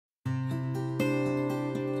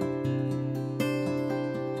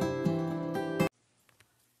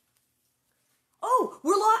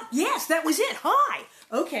Yes, that was it. Hi.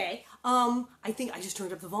 Okay. I think I just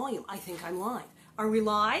turned up the volume. I think I'm live. Are we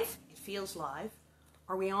live? It feels live.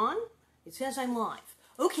 Are we on? It says I'm live.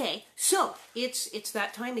 Okay, so it's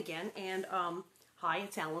that time again, and hi,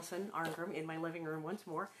 it's Alison, Arngrim, in my living room once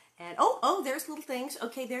more. And oh, there's little things.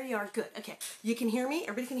 Okay, there you are. Good. Okay, you can hear me.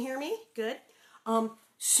 Everybody can hear me. Good.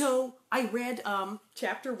 So I read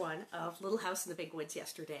chapter 1 of Little House in the Big Woods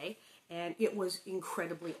yesterday, and it was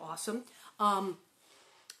incredibly awesome.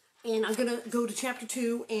 And I'm gonna go to chapter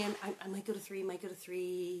 2, and I might go to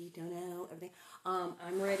 3, don't know, everything.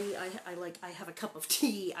 I'm ready. I have a cup of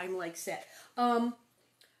tea. I'm like set.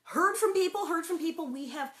 Heard from people. We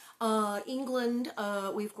have England.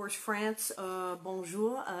 We of course France.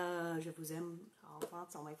 Bonjour. Je vous aime. En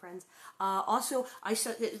France, all my friends. Also, I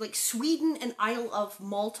saw like Sweden and Isle of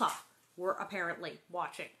Malta were apparently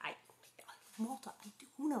watching. Malta.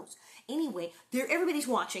 Who knows? Anyway, everybody's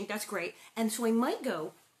watching. That's great. And so I might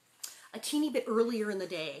go a teeny bit earlier in the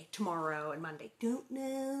day, tomorrow and Monday. Don't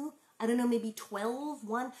know. I don't know, maybe 12,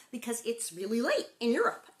 1, because it's really late in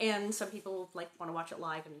Europe. And some people want to watch it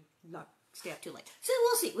live and not stay up too late. So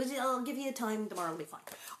we'll see. I'll give you a time tomorrow. It'll be fine.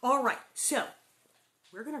 All right. So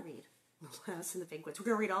we're going to read Little House in the Big Woods. We're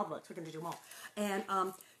going to read all books. We're going to do them all. And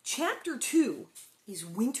chapter 2 is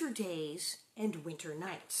Winter Days and Winter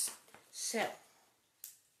Nights. So,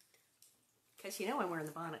 because you know I'm wearing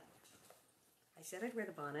the bonnet. I said I'd wear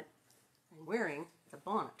the bonnet. I'm wearing the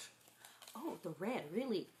bonnet. Oh, the red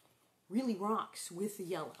really rocks with the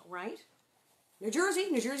yellow, right? New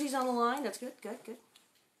Jersey's on the line. That's good. Bow, gotta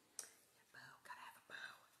have a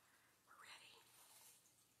bow. We're ready.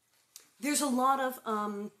 There's a lot of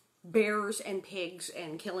bears and pigs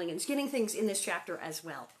and killing and skinning things in this chapter as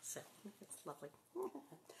well. So, it's lovely.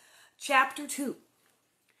 Chapter 2,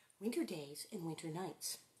 Winter Days and Winter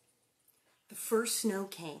Nights. The first snow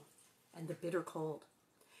came, and the bitter cold.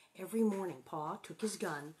 Every morning, Pa took his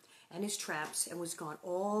gun and his traps and was gone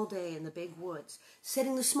all day in the big woods,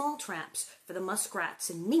 setting the small traps for the muskrats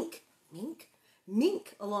and mink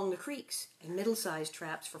along the creeks, and middle-sized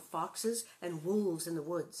traps for foxes and wolves in the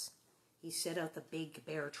woods. He set out the big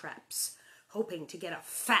bear traps, hoping to get a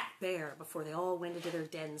fat bear before they all went into their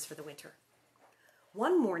dens for the winter.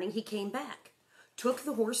 One morning he came back, took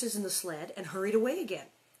the horses in the sled, and hurried away again.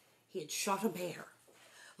 He had shot a bear.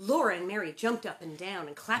 Laura and Mary jumped up and down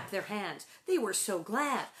and clapped their hands. They were so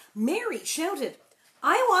glad. Mary shouted,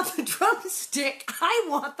 "I want the drumstick! I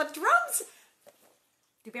want the drums!"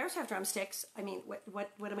 Do bears have drumsticks? I mean,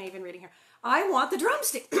 what am I even reading here? I want the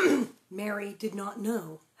drumstick! Mary did not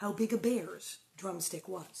know how big a bear's drumstick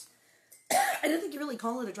was. I don't think you really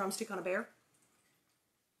call it a drumstick on a bear.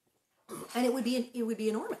 And it would be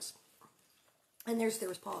enormous. And there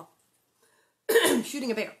was Pa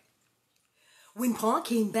shooting a bear. When Pa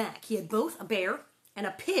came back, he had both a bear and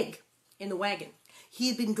a pig in the wagon. He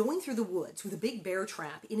had been going through the woods with a big bear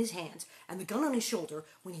trap in his hands and the gun on his shoulder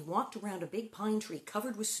when he walked around a big pine tree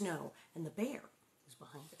covered with snow, and the bear was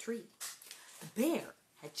behind the tree. The bear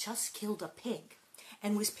had just killed a pig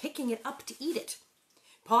and was picking it up to eat it.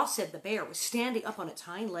 Pa said the bear was standing up on its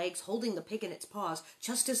hind legs, holding the pig in its paws,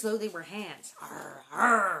 just as though they were hands. Arr,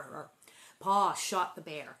 arr, arr. Pa shot the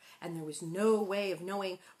bear, and there was no way of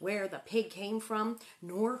knowing where the pig came from,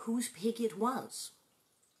 nor whose pig it was.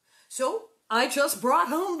 "So I just brought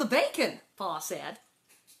home the bacon," Pa said.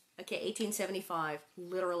 Okay, 1875,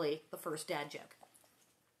 literally the first dad joke.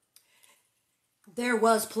 There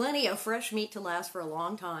was plenty of fresh meat to last for a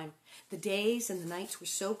long time. The days and the nights were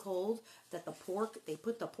so cold that they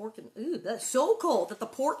put the pork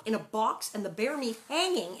in a box, and the bear meat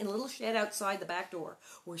hanging in a little shed outside the back door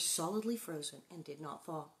were solidly frozen and did not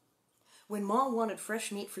thaw. When Ma wanted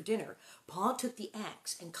fresh meat for dinner, Pa took the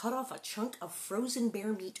axe and cut off a chunk of frozen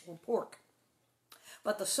bear meat or pork.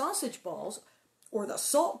 But the sausage balls, or the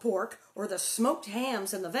salt pork, or the smoked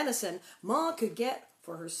hams and the venison, Ma could get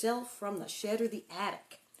for herself from the shed or the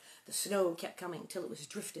attic. The snow kept coming till it was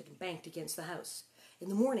drifted and banked against the house. In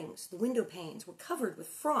the mornings, the window panes were covered with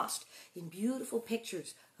frost in beautiful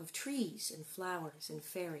pictures of trees and flowers and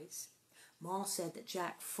fairies. Ma said that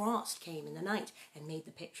Jack Frost came in the night and made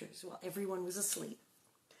the pictures while everyone was asleep.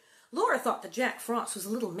 Laura thought that Jack Frost was a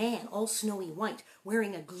little man all snowy white,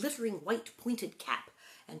 wearing a glittering white pointed cap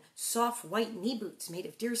and soft white knee boots made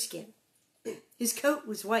of deerskin. His coat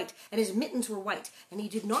was white, and his mittens were white, and he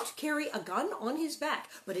did not carry a gun on his back,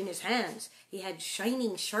 but in his hands he had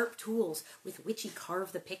shining, sharp tools with which he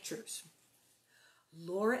carved the pictures.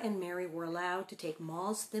 Laura and Mary were allowed to take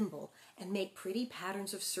Ma's thimble and make pretty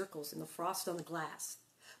patterns of circles in the frost on the glass,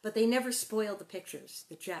 but they never spoiled the pictures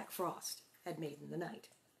that Jack Frost had made in the night.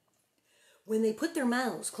 When they put their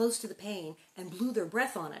mouths close to the pane and blew their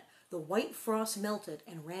breath on it, the white frost melted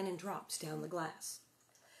and ran in drops down the glass.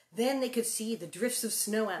 Then they could see the drifts of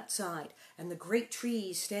snow outside and the great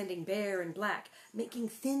trees standing bare and black, making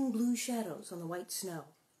thin blue shadows on the white snow.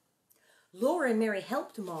 Laura and Mary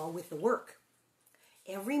helped Ma with the work.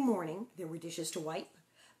 Every morning there were dishes to wipe.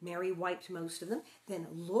 Mary wiped most of them. Then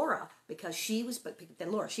Laura, she was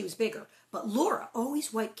bigger, but Laura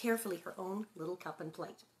always wiped carefully her own little cup and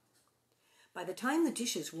plate. By the time the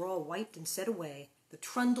dishes were all wiped and set away, the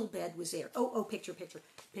trundle bed was there.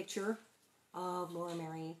 Picture of Laura and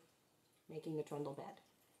Mary making the trundle bed.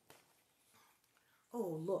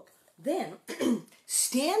 Oh, look. Then,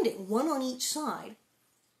 standing one on each side,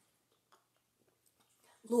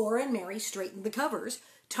 Laura and Mary straightened the covers,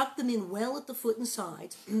 tucked them in well at the foot and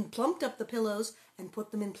sides, plumped up the pillows, and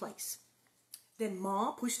put them in place. Then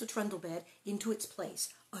Ma pushed the trundle bed into its place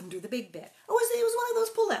under the big bed. Oh, it was one of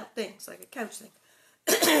those pull-out things, like a couch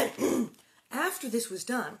thing. After this was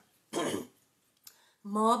done,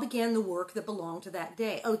 Ma began the work that belonged to that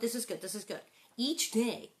day. Oh, this is good. Each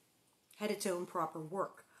day had its own proper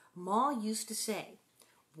work. Ma used to say,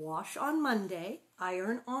 wash on Monday,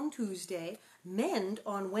 iron on Tuesday, mend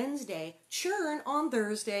on Wednesday, churn on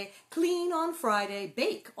Thursday, clean on Friday,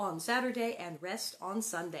 bake on Saturday, and rest on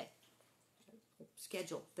Sunday.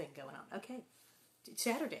 Schedule thing going on. Okay, it's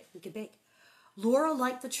Saturday, we could bake. Laura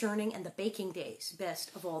liked the churning and the baking days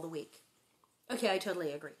best of all the week. Okay, I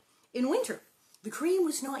totally agree. In winter, the cream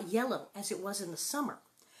was not yellow as it was in the summer,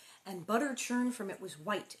 and butter churned from it was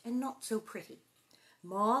white and not so pretty.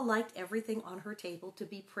 Ma liked everything on her table to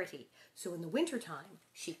be pretty, so in the wintertime,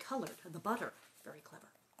 she colored the butter. Very clever.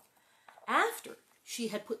 After she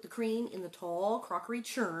had put the cream in the tall crockery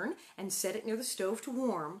churn and set it near the stove to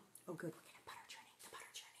warm, oh good, we're getting butter churning. The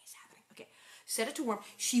butter churning is happening. Okay, set it to warm.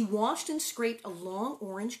 She washed and scraped a long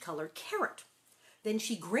orange-colored carrot. Then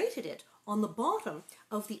she grated it on the bottom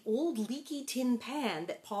of the old leaky tin pan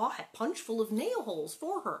that Pa had punched full of nail holes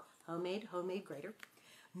for her. Homemade grater.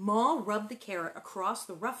 Ma rubbed the carrot across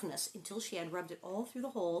the roughness until she had rubbed it all through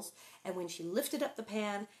the holes, and when she lifted up the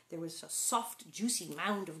pan, there was a soft, juicy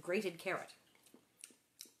mound of grated carrot.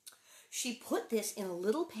 She put this in a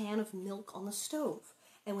little pan of milk on the stove,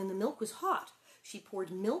 and when the milk was hot, she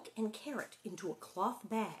poured milk and carrot into a cloth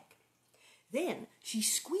bag. Then she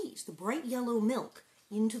squeezed the bright yellow milk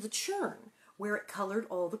into the churn, where it colored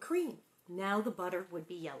all the cream. Now the butter would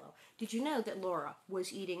be yellow. Did you know that Laura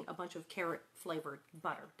was eating a bunch of carrot-flavored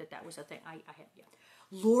butter? That was a thing. I had, yeah.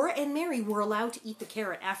 Laura and Mary were allowed to eat the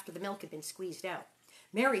carrot after the milk had been squeezed out.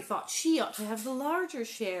 Mary thought she ought to have the larger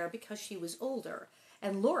share because she was older,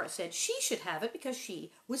 and Laura said she should have it because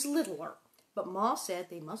she was littler. But Ma said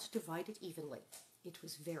they must divide it evenly. It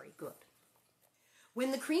was very good.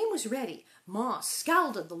 When the cream was ready, Ma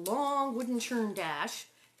scalded the long wooden churn dash,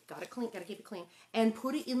 gotta keep it clean, and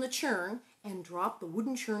put it in the churn and dropped the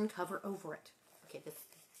wooden churn cover over it. Okay, this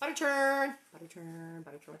butter churn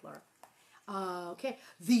with Laura. Okay,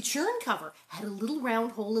 the churn cover had a little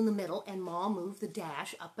round hole in the middle, and Ma moved the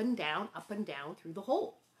dash up and down through the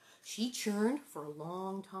hole. She churned for a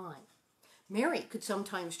long time. Mary could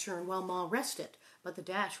sometimes churn while Ma rested, but the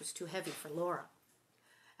dash was too heavy for Laura.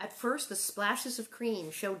 At first, the splashes of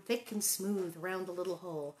cream showed thick and smooth around the little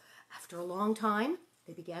hole. After a long time,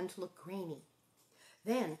 they began to look grainy.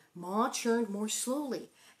 Then Ma churned more slowly,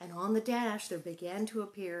 and on the dash there began to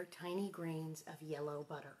appear tiny grains of yellow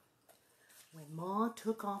butter. When Ma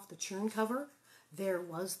took off the churn cover, there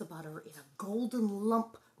was the butter in a golden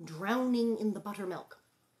lump drowning in the buttermilk.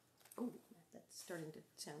 Oh, that's starting to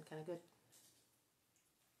sound kind of good.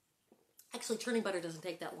 Actually, churning butter doesn't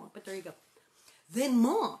take that long, but there you go. Then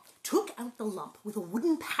Ma took out the lump with a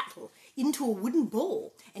wooden paddle into a wooden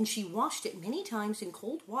bowl, and she washed it many times in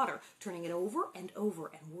cold water, turning it over and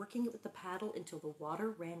working it with the paddle until the water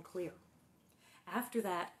ran clear. After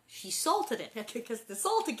that, she salted it, because the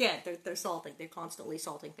salt again, they're salting. They're constantly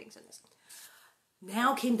salting things in this.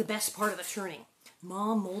 Now came the best part of the churning.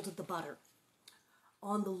 Ma molded the butter.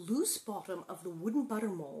 On the loose bottom of the wooden butter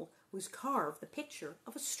mold was carved the picture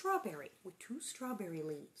of a strawberry with 2 strawberry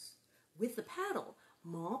leaves. With the paddle,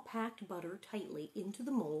 Ma packed butter tightly into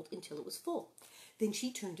the mold until it was full. Then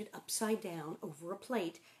she turned it upside down over a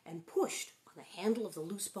plate and pushed on the handle of the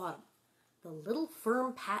loose bottom. The little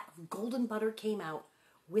firm pat of golden butter came out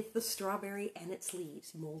with the strawberry and its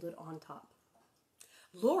leaves molded on top.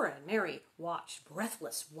 Laura and Mary watched,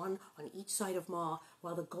 breathless, one on each side of Ma,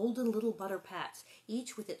 while the golden little butter pats,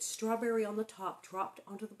 each with its strawberry on the top, dropped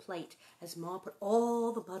onto the plate as Ma put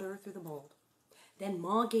all the butter through the mold. Then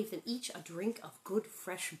Ma gave them each a drink of good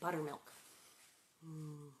fresh buttermilk.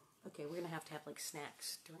 Okay, we're going to have like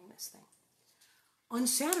snacks during this thing. On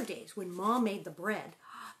Saturdays, when Ma made the bread,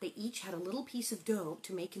 they each had a little piece of dough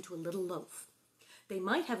to make into a little loaf. They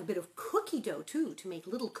might have a bit of cookie dough, too, to make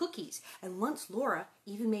little cookies, and once Laura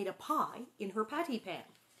even made a pie in her patty pan.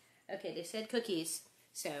 Okay, they said cookies,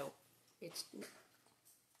 so it's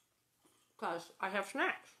because I have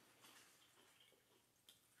snacks.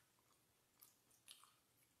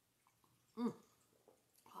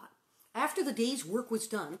 Hot. After the day's work was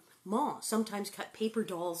done, Ma sometimes cut paper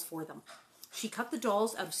dolls for them. She cut the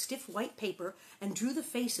dolls out of stiff white paper and drew the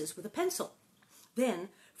faces with a pencil. Then,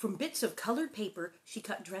 from bits of colored paper, she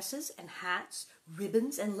cut dresses and hats,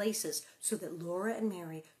 ribbons and laces, so that Laura and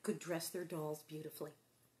Mary could dress their dolls beautifully.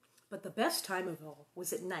 But the best time of all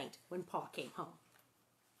was at night when Pa came home.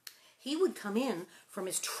 He would come in from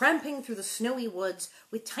his tramping through the snowy woods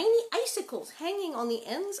with tiny icicles hanging on the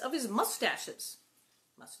ends of his mustaches.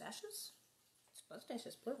 Mustaches? It's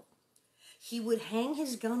mustaches, plural. He would hang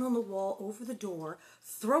his gun on the wall over the door,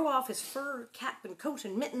 throw off his fur cap and coat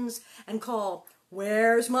and mittens, and call,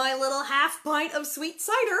 "Where's my little half pint of sweet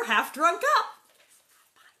cider, half drunk up?"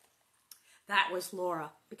 That was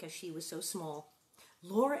Laura, because she was so small.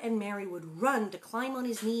 Laura and Mary would run to climb on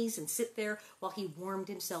his knees and sit there while he warmed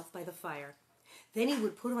himself by the fire. Then he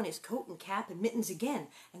would put on his coat and cap and mittens again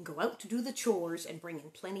and go out to do the chores and bring in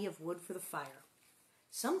plenty of wood for the fire.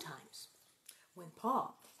 Sometimes, when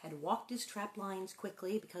Pa had walked his trap lines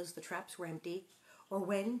quickly because the traps were empty, or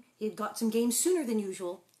when he had got some games sooner than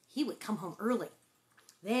usual, he would come home early.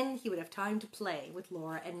 Then he would have time to play with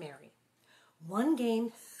Laura and Mary. One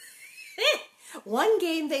game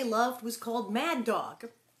they loved was called Mad Dog.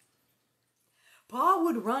 Pa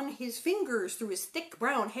would run his fingers through his thick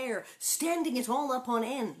brown hair, standing it all up on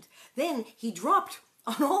end. Then he dropped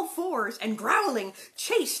on all fours and growling,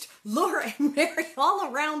 chased Laura and Mary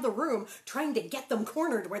all around the room, trying to get them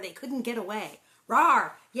cornered where they couldn't get away.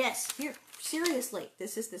 Rawr! Yes, here, seriously,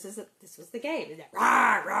 this was the game.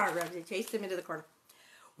 Rawr, rawr, rawr. They chased them into the corner.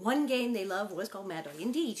 One game they loved was called Mad Dog.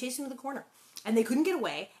 Indeed, he chased them to the corner. And they couldn't get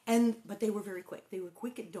away, but they were very quick. They were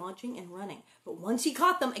quick at dodging and running. But once he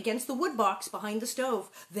caught them against the wood box behind the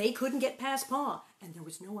stove, they couldn't get past Pa, and there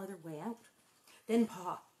was no other way out. Then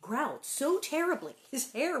Pa growled so terribly,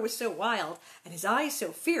 his hair was so wild, and his eyes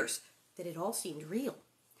so fierce, that it all seemed real.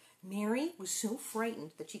 Mary was so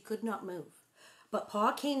frightened that she could not move. But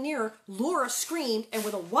Pa came nearer, Laura screamed, and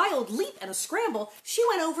with a wild leap and a scramble, she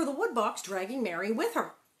went over the wood box, dragging Mary with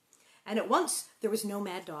her. And at once, there was no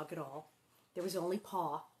Mad Dog at all. There was only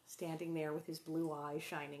Pa, standing there with his blue eyes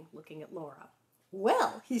shining, looking at Laura.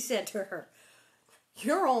 "Well," he said to her,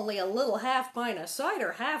 "you're only a little half pint of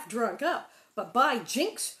cider, half drunk up, but by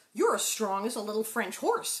jinks, you're as strong as a little French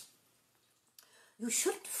horse." "You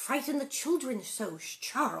shouldn't frighten the children so,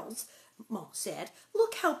 Charles," Ma said.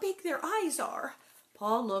 "Look how big their eyes are."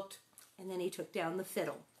 Pa looked, and then he took down the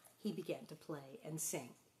fiddle. He began to play and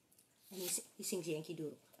sing. And he sings Yankee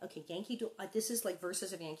Doodle. Okay, Yankee Doodle. This is like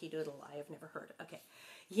verses of Yankee Doodle. I have never heard it. Okay.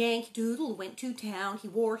 Yankee Doodle went to town. He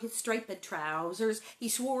wore his striped trousers. He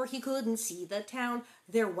swore he couldn't see the town.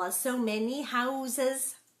 There was so many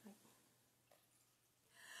houses.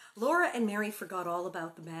 Laura and Mary forgot all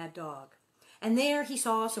about the Mad Dog. And there he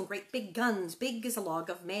saw some great big guns, big as a log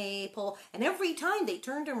of maple. And every time they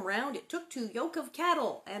turned him round, it took 2 yoke of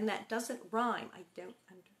cattle. And that doesn't rhyme. I don't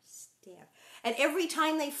understand. And every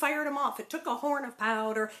time they fired him off, it took a horn of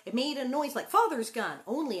powder. It made a noise like Father's gun,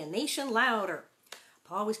 only a nation louder.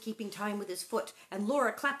 Pa was keeping time with his foot, and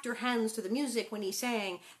Laura clapped her hands to the music when he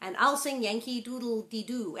sang, "And I'll sing Yankee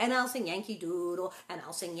Doodle-dee-doo, and I'll sing Yankee Doodle, and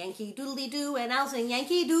I'll sing Yankee Doodle-dee-doo, and I'll sing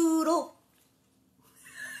Yankee Doodle."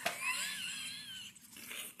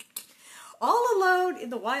 All alone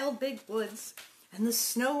in the wild big woods, and the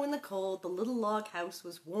snow and the cold, the little log house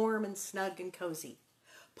was warm and snug and cozy.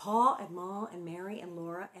 Pa and Ma and Mary and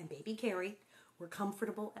Laura and baby Carrie were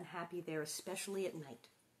comfortable and happy there, especially at night.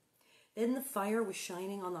 Then the fire was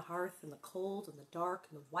shining on the hearth, and the cold and the dark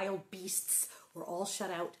and the wild beasts were all shut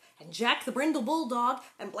out, and Jack the Brindle Bulldog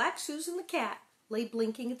and Black Susan the cat lay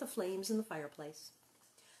blinking at the flames in the fireplace.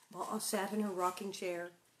 Ma sat in her rocking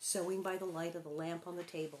chair, sewing by the light of the lamp on the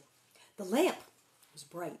table. The lamp was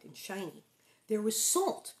bright and shiny. There was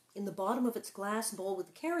salt in the bottom of its glass bowl with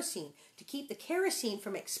the kerosene to keep the kerosene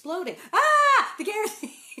from exploding. Ah! The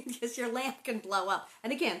kerosene! Because your lamp can blow up.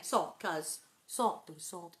 And again, salt, because salt. There was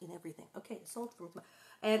salt in everything. Okay, salt from...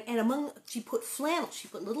 And she put flannel. She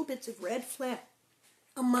put little bits of red flannel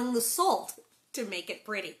among the salt to make it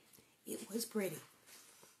pretty. It was pretty.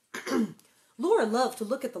 Laura loved to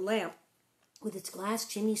look at the lamp with its glass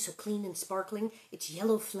chimney so clean and sparkling, its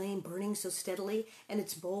yellow flame burning so steadily, and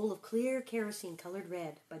its bowl of clear kerosene colored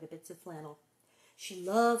red by the bits of flannel. She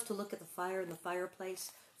loved to look at the fire in the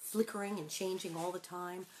fireplace, flickering and changing all the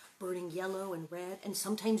time, burning yellow and red and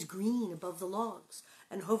sometimes green above the logs,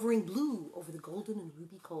 and hovering blue over the golden and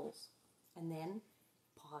ruby coals. And then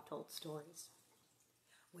Pa told stories.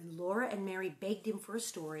 When Laura and Mary begged him for a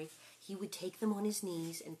story, he would take them on his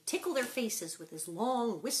knees and tickle their faces with his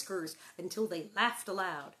long whiskers until they laughed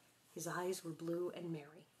aloud. His eyes were blue and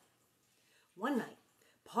merry. One night,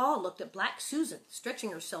 Pa looked at Black Susan,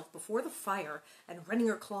 stretching herself before the fire and running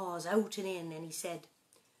her claws out and in, and he said,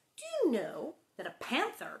 "Do you know that a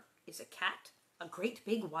panther is a cat, a great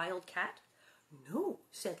big wild cat?" "No,"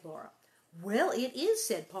 said Laura. "Well, it is,"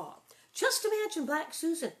 said Pa. "Just imagine Black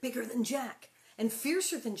Susan bigger than Jack and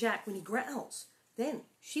fiercer than Jack when he growls. Then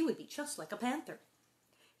she would be just like a panther."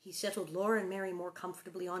 He settled Laura and Mary more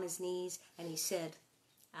comfortably on his knees, and he said,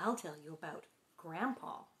 "I'll tell you about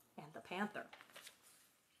Grandpa and the panther."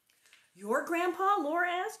 "Your grandpa?"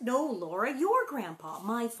 Laura asked. "No, Laura, your grandpa,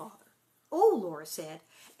 my father." "Oh," Laura said,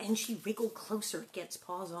 and she wriggled closer against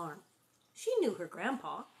Pa's arm. She knew her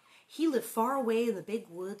grandpa. He lived far away in the big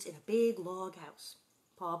woods in a big log house.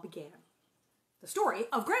 Pa began. The story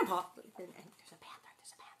of Grandpa, and there's a panther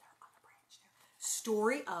on the branch there.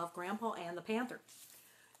 Story of Grandpa and the panther.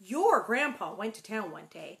 Your grandpa went to town one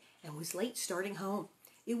day and was late starting home.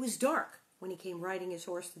 It was dark when he came riding his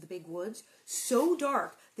horse through the big woods, so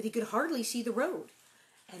dark that he could hardly see the road.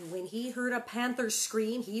 And when he heard a panther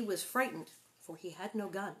scream, he was frightened, for he had no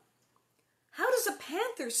gun. "How does a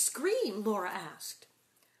panther scream?" Laura asked.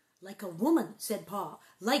 "Like a woman," said Pa,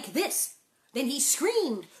 "like this." Then he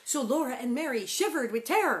screamed, so Laura and Mary shivered with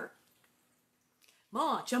terror.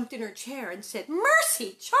 Ma jumped in her chair and said,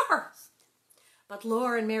 "Mercy, Charles!" But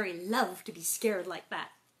Laura and Mary loved to be scared like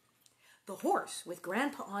that. The horse, with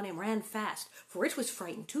Grandpa on him, ran fast, for it was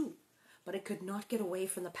frightened too. But it could not get away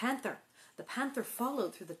from the panther. The panther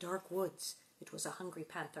followed through the dark woods. It was a hungry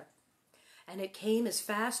panther. And it came as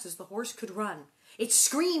fast as the horse could run. It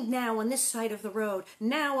screamed now on this side of the road,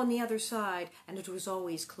 now on the other side, and it was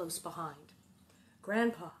always close behind.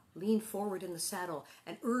 Grandpa leaned forward in the saddle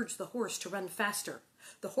and urged the horse to run faster.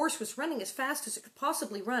 The horse was running as fast as it could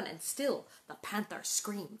possibly run, and still the panther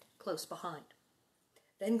screamed close behind.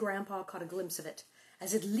 Then Grandpa caught a glimpse of it,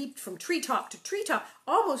 as it leaped from treetop to treetop,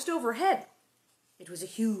 almost overhead. It was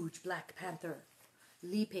a huge black panther,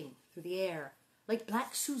 leaping through the air, like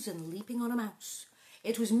Black Susan leaping on a mouse.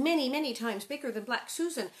 It was many, many times bigger than Black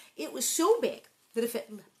Susan. It was so big that if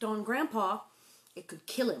it leapt on Grandpa, it could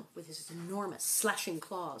kill him with its enormous slashing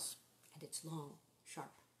claws and its long,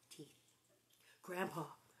 sharp teeth. Grandpa,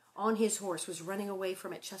 on his horse, was running away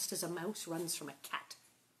from it just as a mouse runs from a cat.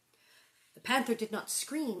 The panther did not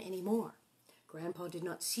scream any more. Grandpa did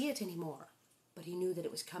not see it any more, but he knew that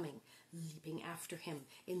it was coming, leaping after him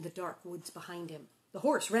in the dark woods behind him. The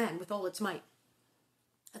horse ran with all its might.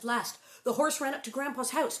 At last, the horse ran up to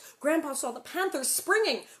Grandpa's house. Grandpa saw the panther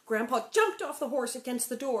springing. Grandpa jumped off the horse against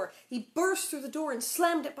the door. He burst through the door and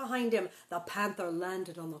slammed it behind him. The panther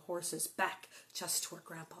landed on the horse's back, just where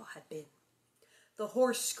Grandpa had been. The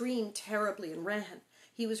horse screamed terribly and ran.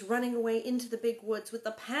 He was running away into the big woods with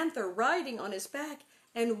the panther riding on his back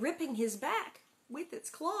and ripping his back with its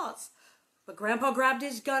claws. But Grandpa grabbed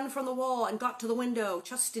his gun from the wall and got to the window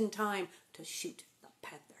just in time to shoot the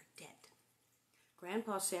panther dead.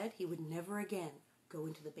 Grandpa said he would never again go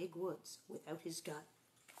into the big woods without his gun.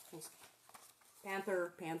 His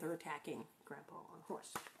panther attacking Grandpa on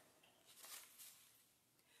horse.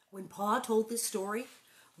 When Pa told this story,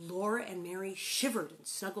 Laura and Mary shivered and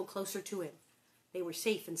snuggled closer to him. They were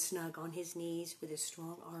safe and snug on his knees with his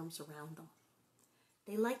strong arms around them.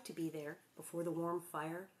 They liked to be there before the warm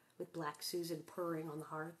fire with Black Susan purring on the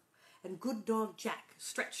hearth and good dog Jack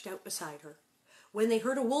stretched out beside her. When they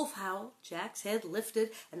heard a wolf howl, Jack's head lifted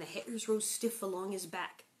and the hairs rose stiff along his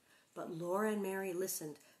back. But Laura and Mary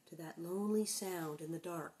listened to that lonely sound in the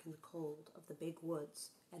dark and the cold of the big woods,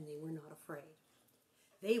 and they were not afraid.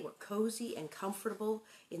 They were cozy and comfortable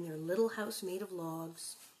in their little house made of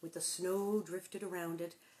logs, with the snow drifted around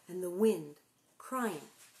it and the wind crying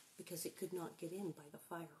because it could not get in by the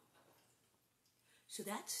fire. So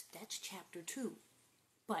that's chapter 2.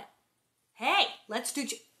 But hey, let's do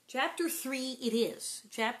chapter 3. It is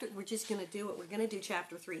we're just going to do it. We're going to do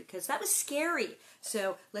chapter 3 because that was scary.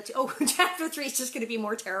 So chapter 3 is just going to be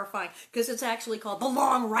more terrifying because it's actually called The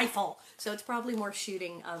Long Rifle. So it's probably more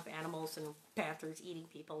shooting of animals and panthers eating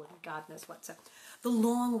people and God knows what. So The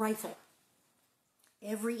Long Rifle.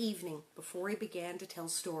 Every evening before he began to tell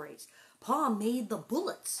stories, Pa made the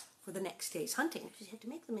bullets for the next day's hunting. He had to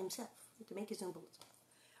make them himself. He had to make his own bullets.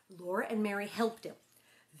 Laura and Mary helped him.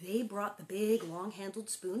 They brought the big long-handled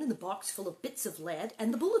spoon and the box full of bits of lead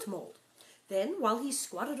and the bullet mold. Then, while he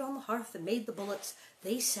squatted on the hearth and made the bullets,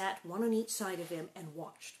 they sat one on each side of him and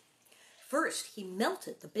watched. First, he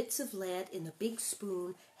melted the bits of lead in the big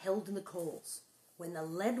spoon held in the coals. When the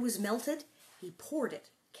lead was melted, he poured it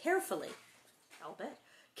carefully,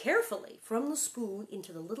 carefully from the spoon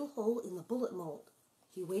into the little hole in the bullet mold.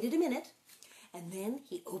 He waited a minute, and then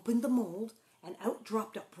he opened the mold, and out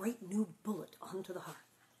dropped a bright new bullet onto the hearth.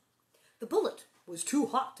 The bullet was too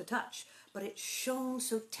hot to touch, but it shone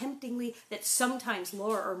so temptingly that sometimes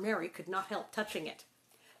Laura or Mary could not help touching it.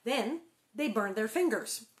 Then they burned their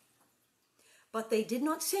fingers. But they did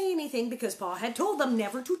not say anything because Pa had told them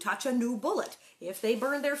never to touch a new bullet. If they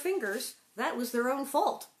burned their fingers, that was their own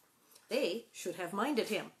fault. They should have minded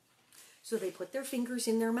him. So they put their fingers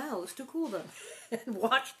in their mouths to cool them and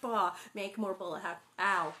watched Pa make more bullet. Ow,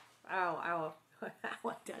 ow, ow. I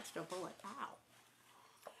touched a bullet.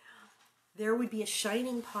 Ow. There would be a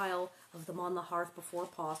shining pile of them on the hearth before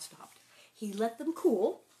Pa stopped. He let them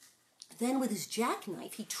cool. Then with his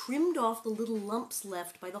jackknife, he trimmed off the little lumps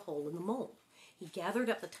left by the hole in the mold. He gathered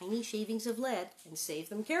up the tiny shavings of lead and saved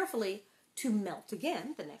them carefully to melt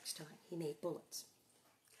again the next time he made bullets.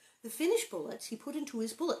 The finished bullets he put into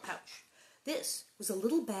his bullet pouch. This was a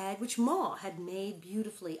little bag which Ma had made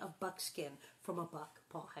beautifully of buckskin from a buck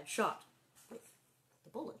Pa had shot, with the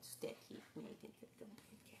bullets that he made into them.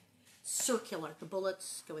 Circular. The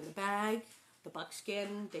bullets go in the bag, the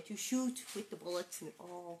buckskin that you shoot with the bullets, and it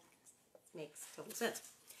all makes total sense.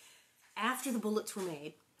 After the bullets were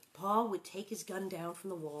made, Pa would take his gun down from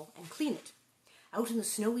the wall and clean it. Out in the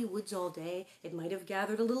snowy woods all day, it might have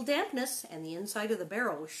gathered a little dampness, and the inside of the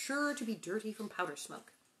barrel was sure to be dirty from powder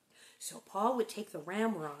smoke. So Pa would take the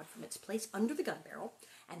ramrod from its place under the gun barrel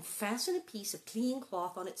and fasten a piece of clean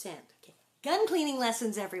cloth on its end. Okay. Gun cleaning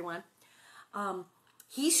lessons, everyone.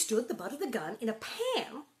 He stood the butt of the gun in a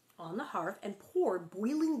pan on the hearth and poured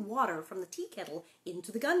boiling water from the tea kettle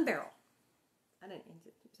into the gun barrel.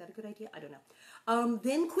 Is that a good idea? I don't know.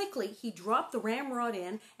 Then quickly he dropped the ramrod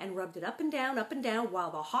in and rubbed it up and down,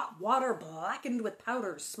 while the hot water blackened with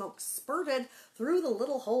powder smoke spurted through the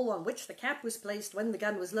little hole on which the cap was placed when the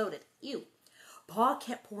gun was loaded. Ew. Pa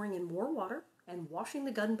kept pouring in more water and washing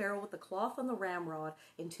the gun barrel with the cloth on the ramrod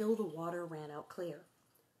until the water ran out clear.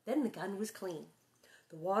 Then the gun was clean.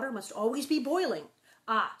 The water must always be boiling,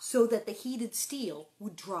 so that the heated steel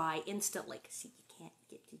would dry instantly. See,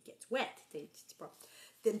 it gets wet.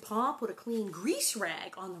 Then Pa put a clean grease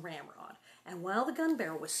rag on the ramrod, and while the gun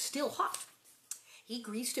barrel was still hot, he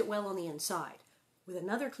greased it well on the inside. With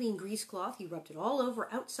another clean grease cloth, he rubbed it all over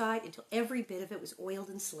outside until every bit of it was oiled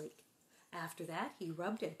and sleek. After that, he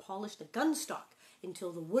rubbed and polished the gun stock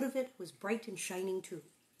until the wood of it was bright and shining too.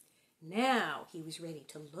 Now he was ready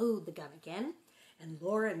to load the gun again, and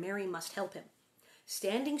Laura and Mary must help him.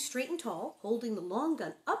 Standing straight and tall, holding the long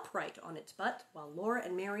gun upright on its butt, while Laura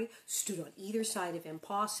and Mary stood on either side of him,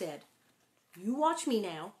 Pa said, "You watch me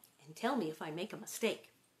now and tell me if I make a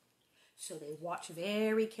mistake." So they watched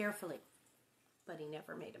very carefully, but he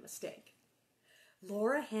never made a mistake.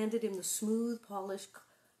 Laura handed him the smooth, polished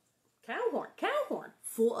cow horn,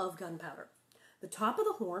 full of gunpowder. The top of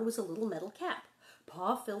the horn was a little metal cap.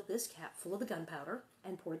 Pa filled this cap full of the gunpowder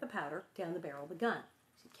and poured the powder down the barrel of the gun.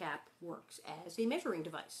 The cap works as a measuring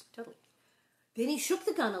device, totally. Then he shook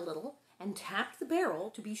the gun a little and tapped the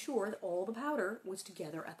barrel to be sure that all the powder was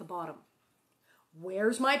together at the bottom.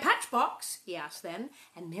 "Where's my patch box?" he asked then,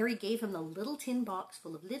 and Mary gave him the little tin box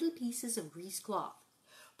full of little pieces of greased cloth.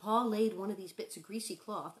 Pa laid one of these bits of greasy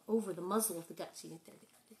cloth over the muzzle of the gun. See,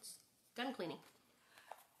 it's gun cleaning.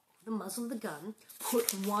 The muzzle of the gun,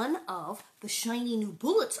 put one of the shiny new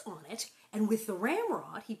bullets on it, and with the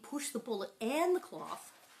ramrod, he pushed the bullet and the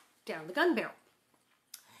cloth down the gun barrel.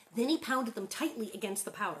 Then he pounded them tightly against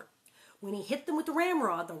the powder. When he hit them with the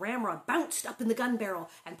ramrod bounced up in the gun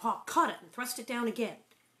barrel, and Pa caught it and thrust it down again.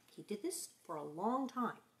 He did this for a long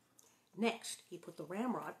time. Next, he put the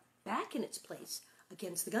ramrod back in its place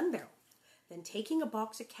against the gun barrel. Then, taking a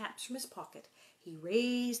box of caps from his pocket, he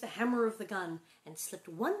raised the hammer of the gun and slipped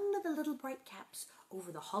one of the little bright caps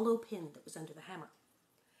over the hollow pin that was under the hammer.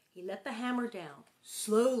 He let the hammer down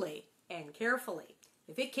slowly and carefully.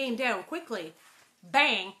 If it came down quickly,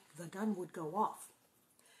 bang, the gun would go off.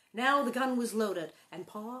 Now the gun was loaded, and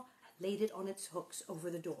Pa laid it on its hooks over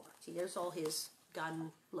the door. See, there's all his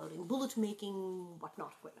gun loading, bullet making,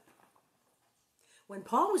 whatnot equipment. When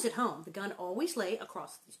Pa was at home, the gun always lay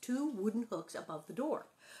across these two wooden hooks above the door.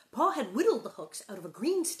 Pa had whittled the hooks out of a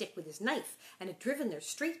green stick with his knife and had driven their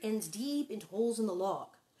straight ends deep into holes in the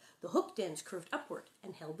log. The hooked ends curved upward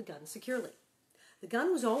and held the gun securely. The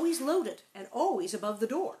gun was always loaded and always above the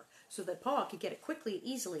door, so that Pa could get it quickly and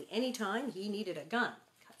easily any time he needed a gun,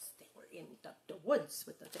 because they were in the woods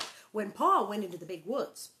with the thing. When Pa went into the big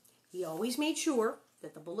woods, he always made sure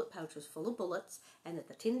that the bullet pouch was full of bullets and that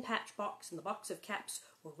the tin patch box and the box of caps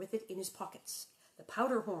were with it in his pockets. The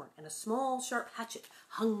powder horn and a small sharp hatchet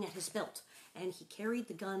hung at his belt, and he carried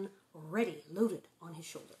the gun ready, loaded on his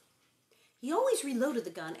shoulder. He always reloaded the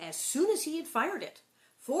gun as soon as he had fired it,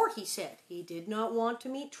 for, he said, he did not want to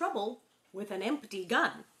meet trouble with an empty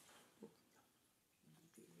gun.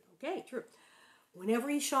 Okay, true. Whenever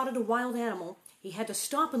he shot at a wild animal, he had to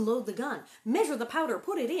stop and load the gun, measure the powder,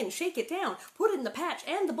 put it in, shake it down, put in the patch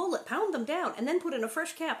and the bullet, pound them down, and then put in a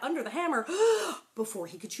fresh cap under the hammer before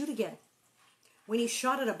he could shoot again. When he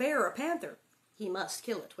shot at a bear or a panther, he must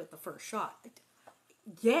kill it with the first shot.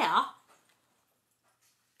 Yeah,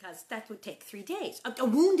 because that would take 3 days. A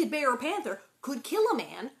wounded bear or panther could kill a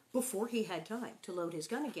man before he had time to load his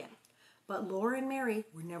gun again. But Laura and Mary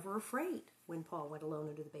were never afraid when Pa went alone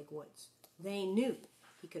into the big woods. They knew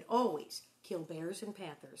he could always kill bears and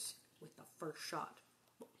panthers with the first shot.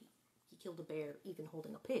 Well, he killed a bear even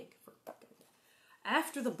holding a pig.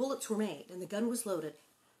 After the bullets were made and the gun was loaded,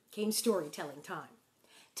 came storytelling time.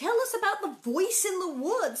 Tell us about the voice in the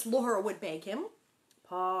woods, Laura would beg him.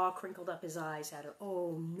 Pa crinkled up his eyes at her.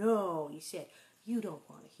 Oh, no, he said. You don't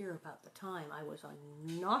want to hear about the time I was a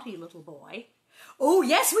naughty little boy. Oh,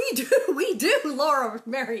 yes, we do, Laura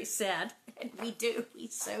Mary said. And we do, we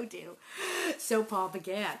so do. So Pa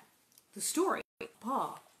began the story,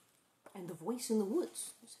 Pa and the voice in the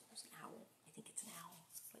woods. It was an owl. I think it's an owl.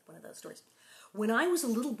 It's like one of those stories. When I was a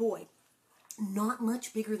little boy, not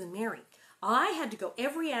much bigger than Mary, I had to go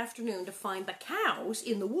every afternoon to find the cows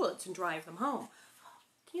in the woods and drive them home.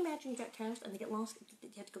 Can you imagine you got cows and they get lost? You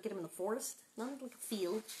have to go get them in the forest, not like a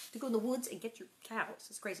field, to go in the woods and get your cows.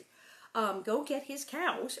 It's crazy. Go get his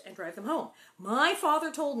cows and drive them home. My father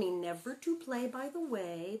told me never to play by the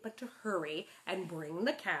way, but to hurry and bring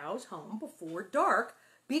the cows home before dark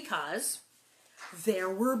because there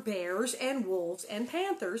were bears and wolves and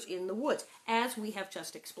panthers in the woods, as we have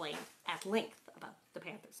just explained at length about the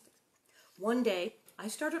panthers. One day, I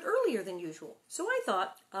started earlier than usual, so I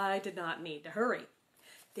thought I did not need to hurry.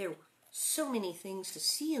 There were so many things to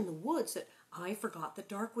see in the woods that I forgot that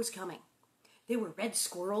dark was coming. There were red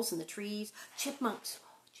squirrels in the trees, chipmunks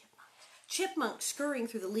scurrying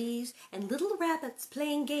through the leaves, and little rabbits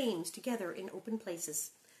playing games together in open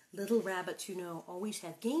places. Little rabbits, you know, always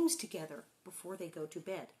have games together before they go to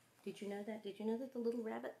bed. Did you know that? Did you know that the little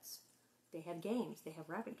rabbits, they have games. They have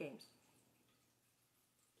rabbit games.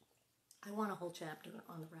 I want a whole chapter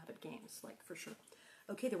on the rabbit games, like for sure.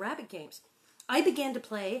 Okay, the rabbit games. I began to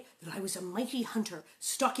play that I was a mighty hunter,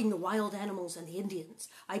 stalking the wild animals and the Indians.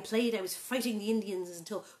 I played I was fighting the Indians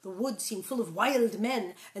until the woods seemed full of wild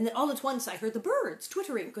men, and then all at once I heard the birds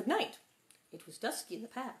twittering good night. It was dusky in the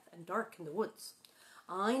path and dark in the woods.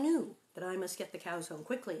 I knew that I must get the cows home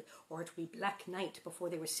quickly, or it would be black night before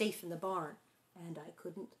they were safe in the barn, and I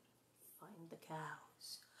couldn't find the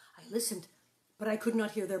cows. I listened, but I could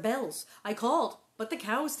not hear their bells. I called, but the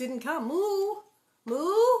cows didn't come. Moo!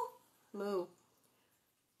 Moo! Moo.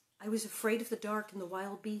 I was afraid of the dark and the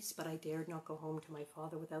wild beasts, but I dared not go home to my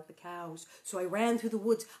father without the cows. So I ran through the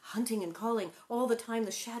woods, hunting and calling. All the time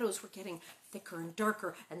the shadows were getting thicker and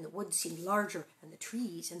darker, and the woods seemed larger, and the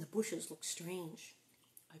trees and the bushes looked strange.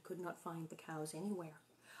 I could not find the cows anywhere.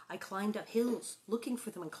 I climbed up hills, looking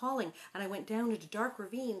for them and calling, and I went down into dark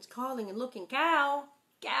ravines, calling and looking. Cow!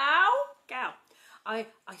 Cow! Cow! I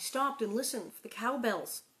stopped and listened for the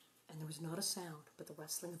cowbells, and there was not a sound but the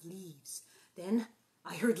rustling of leaves. Then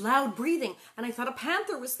I heard loud breathing, and I thought a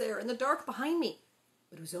panther was there in the dark behind me,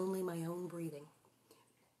 but it was only my own breathing.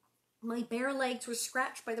 My bare legs were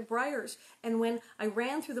scratched by the briars, and when I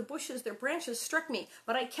ran through the bushes, their branches struck me,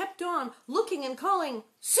 but I kept on looking and calling,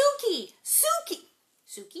 Suki! Suki!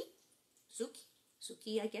 Suki? Suki?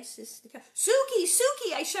 Suki, I guess, is the cow. Suki!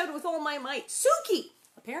 Suki! I shouted with all my might. Suki!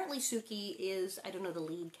 Apparently Suki is, I don't know, the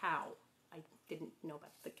lead cow. I didn't know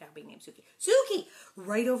about the cow being named Suki. Suki!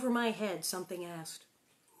 Right over my head, something asked,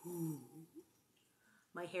 Who?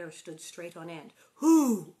 My hair stood straight on end.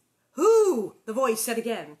 Who? Who? The voice said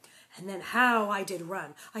again. And then how I did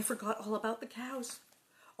run. I forgot all about the cows.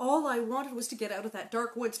 All I wanted was to get out of that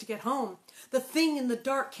dark woods to get home. The thing in the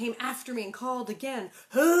dark came after me and called again.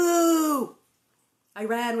 Who? I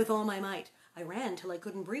ran with all my might. I ran till I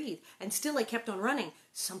couldn't breathe, and still I kept on running.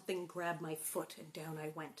 Something grabbed my foot, and down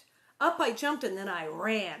I went. Up I jumped, and then I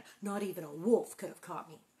ran. Not even a wolf could have caught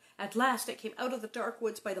me. At last I came out of the dark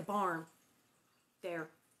woods by the barn. There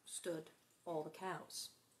stood all the cows,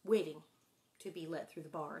 waiting to be let through the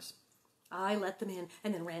bars. I let them in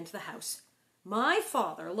and then ran to the house. My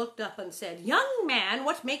father looked up and said, "Young man,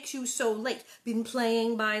 what makes you so late? Been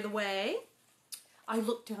playing, by the way?" I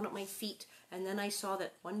looked down at my feet, and then I saw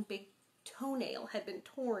that one big toenail had been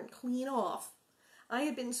torn clean off. I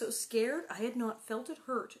had been so scared, I had not felt it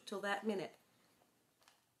hurt till that minute.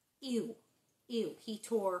 Ew, ew, he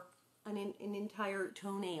tore an entire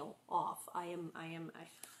toenail off. I'm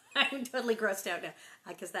totally grossed out now,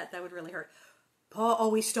 because that would really hurt. Pa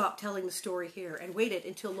always stopped telling the story here and waited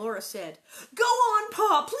until Laura said, "Go on,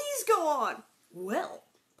 Pa, please go on." "Well,"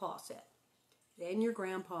 Pa said, "then your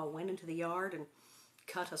grandpa went into the yard and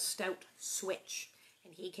cut a stout switch.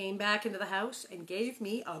 And he came back into the house and gave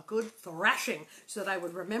me a good thrashing so that I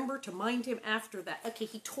would remember to mind him after that." Okay,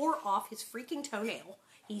 he tore off his freaking toenail.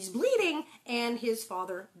 He's bleeding, and his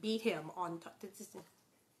father beat him on...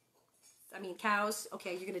 I mean, cows,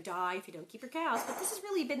 okay, you're going to die if you don't keep your cows, but this has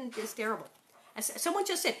really been just terrible. As someone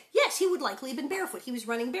just said, yes, he would likely have been barefoot. He was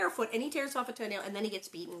running barefoot, and he tears off a toenail, and then he gets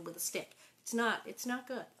beaten with a stick. It's not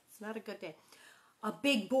good. It's not a good day. A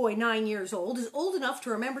big boy, 9 years old, is old enough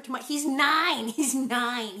to remember to mind. He's 9.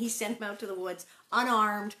 He sent him out to the woods,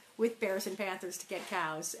 unarmed, with bears and panthers to get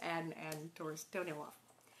cows, and tore his toenail off.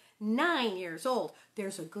 9 years old.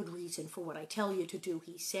 "There's a good reason for what I tell you to do,"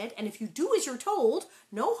 he said, "and if you do as you're told,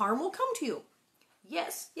 no harm will come to you."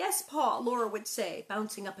 "Yes, yes, Pa," Laura would say,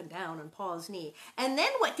 bouncing up and down on Pa's knee. "And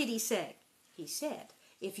then what did he say?" "He said,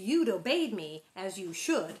 if you'd obeyed me, as you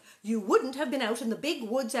should, you wouldn't have been out in the big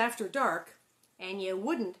woods after dark, and you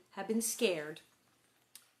wouldn't have been scared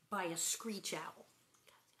by a screech owl."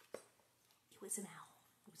 It was an owl.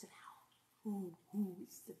 It was an owl.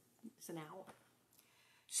 It's an owl.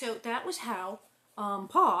 So that was how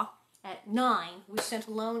Pa, at 9, was sent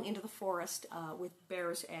alone into the forest with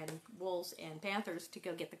bears and wolves and panthers to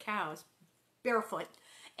go get the cows, barefoot,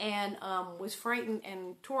 and was frightened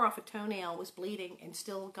and tore off a toenail, was bleeding, and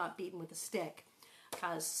still got beaten with a stick,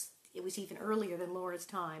 because it was even earlier than Laura's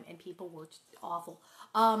time, and people were awful.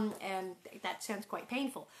 And that sounds quite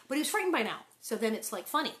painful. But he was frightened by now, so then it's like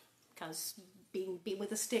funny, because being beaten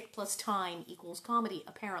with a stick plus time equals comedy,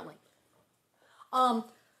 apparently.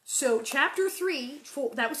 So chapter 3,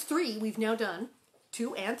 that was 3, we've now done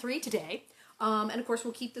 2 and 3 today. And of course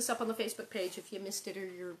we'll keep this up on the Facebook page. If you missed it or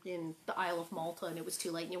you're in the Isle of Malta and it was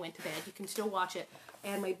too late and you went to bed, you can still watch it.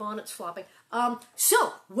 And my bonnet's flopping.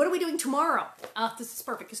 So what are we doing tomorrow? This is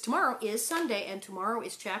perfect, because tomorrow is Sunday and tomorrow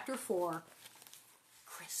is chapter 4,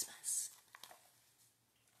 Christmas.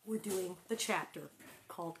 We're doing the chapter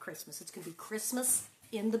called Christmas. It's going to be Christmas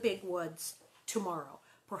in the Big Woods tomorrow.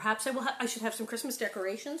 Perhaps I should have some Christmas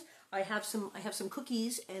decorations. I have some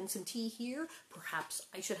cookies and some tea here. Perhaps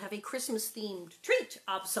I should have a Christmas-themed treat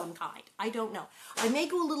of some kind. I don't know. I may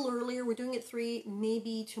go a little earlier. We're doing it 3.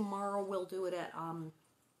 Maybe tomorrow we'll do it at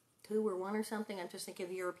 2 or 1 or something. I'm just thinking of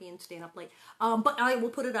the Europeans staying up late. But I will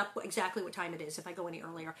put it up exactly what time it is if I go any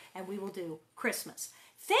earlier, and we will do Christmas.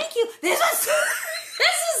 Thank you. This is so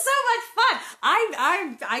much fun.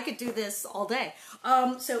 I could do this all day.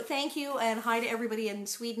 So thank you, and hi to everybody in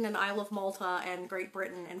Sweden and Isle of Malta and Great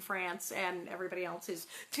Britain and France and everybody else who's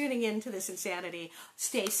tuning in to this insanity.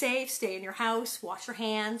 Stay safe, stay in your house, wash your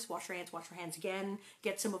hands, wash your hands again,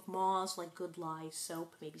 get some of Ma's, like Good Lies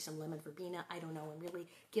soap, maybe some lemon verbena, I don't know, and really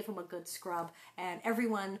give them a good scrub. And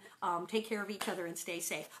everyone, take care of each other and stay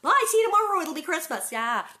safe. Bye, see you tomorrow, it'll be Christmas,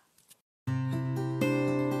 yeah.